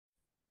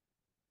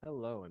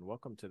Hello and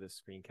welcome to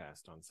this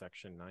screencast on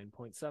section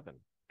 9.7,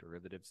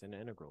 Derivatives and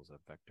Integrals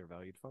of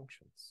Vector-Valued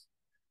Functions.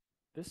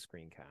 This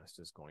screencast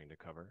is going to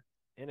cover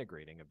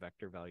integrating a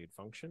vector-valued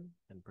function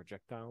and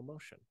projectile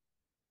motion.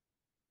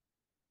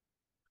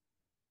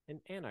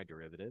 An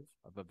antiderivative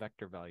of a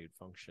vector-valued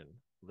function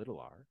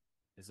r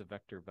is a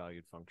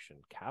vector-valued function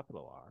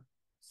R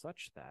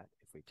such that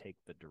if we take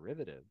the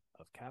derivative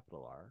of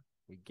R,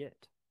 we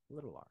get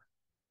r.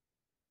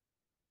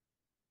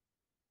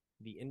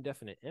 The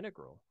indefinite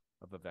integral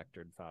of a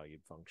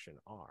vector-valued function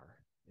r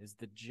is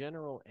the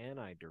general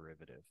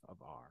antiderivative of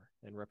r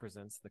and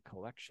represents the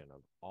collection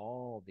of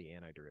all the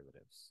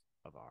antiderivatives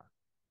of r.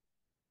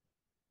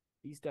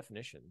 These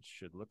definitions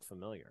should look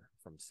familiar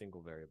from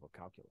single variable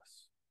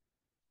calculus.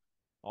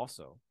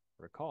 Also,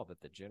 recall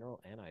that the general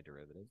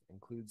antiderivative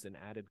includes an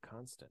added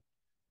constant,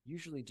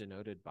 usually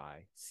denoted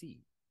by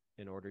c,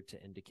 in order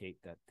to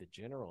indicate that the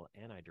general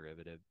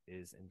antiderivative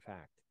is in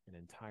fact an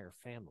entire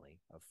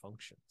family of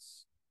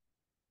functions.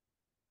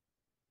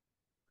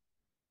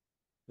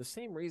 The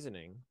same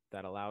reasoning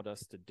that allowed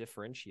us to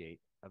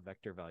differentiate a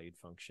vector-valued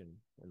function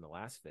in the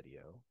last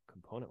video,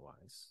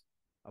 component-wise,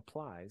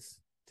 applies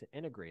to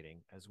integrating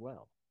as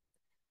well.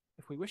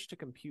 If we wish to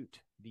compute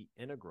the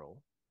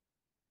integral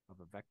of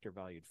a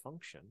vector-valued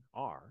function,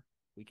 r,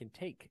 we can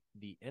take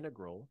the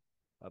integral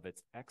of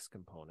its x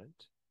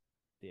component,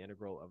 the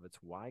integral of its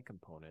y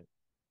component,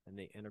 and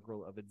the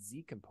integral of its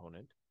z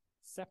component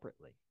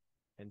separately,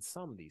 and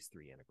sum these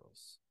three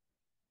integrals.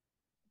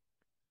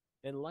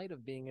 In light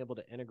of being able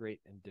to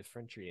integrate and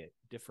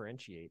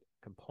differentiate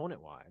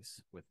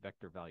component-wise with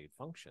vector-valued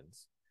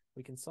functions,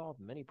 we can solve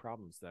many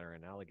problems that are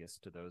analogous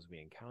to those we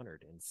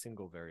encountered in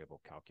single-variable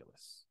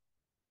calculus.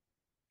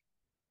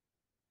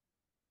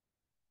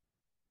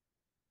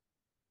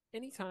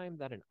 Anytime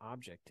that an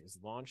object is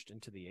launched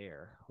into the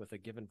air with a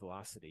given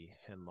velocity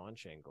and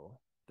launch angle,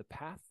 the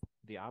path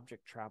the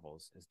object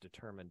travels is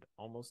determined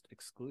almost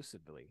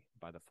exclusively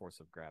by the force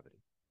of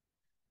gravity.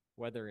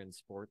 Whether in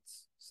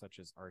sports such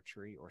as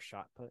archery or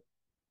shot put,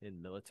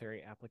 in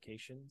military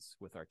applications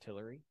with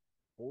artillery,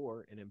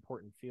 or in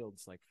important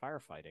fields like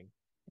firefighting,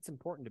 it's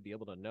important to be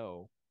able to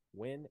know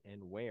when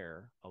and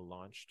where a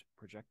launched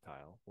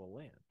projectile will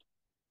land.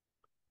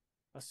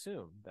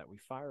 Assume that we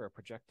fire a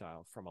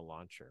projectile from a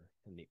launcher,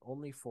 and the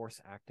only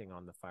force acting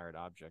on the fired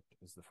object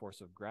is the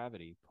force of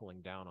gravity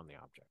pulling down on the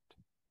object.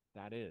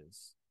 That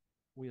is,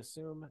 we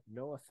assume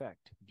no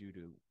effect due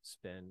to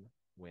spin,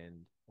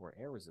 wind, or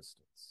air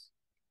resistance.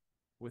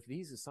 With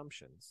these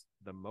assumptions,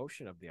 the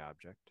motion of the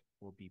object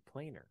will be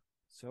planar,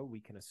 so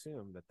we can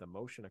assume that the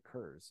motion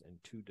occurs in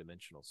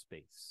two-dimensional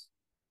space.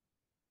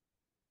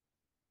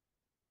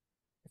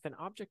 If an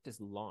object is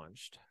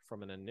launched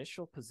from an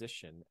initial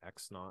position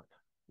x0,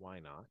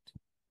 y0,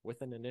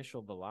 with an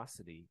initial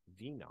velocity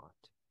v0,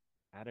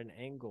 at an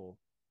angle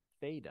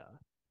theta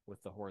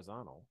with the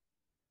horizontal,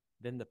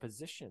 then the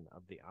position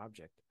of the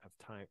object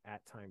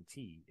at time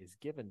t is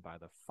given by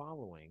the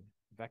following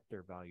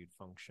vector-valued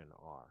function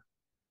r.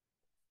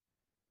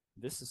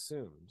 This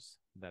assumes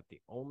that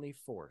the only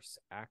force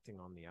acting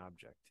on the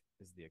object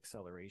is the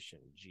acceleration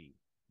g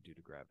due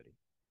to gravity.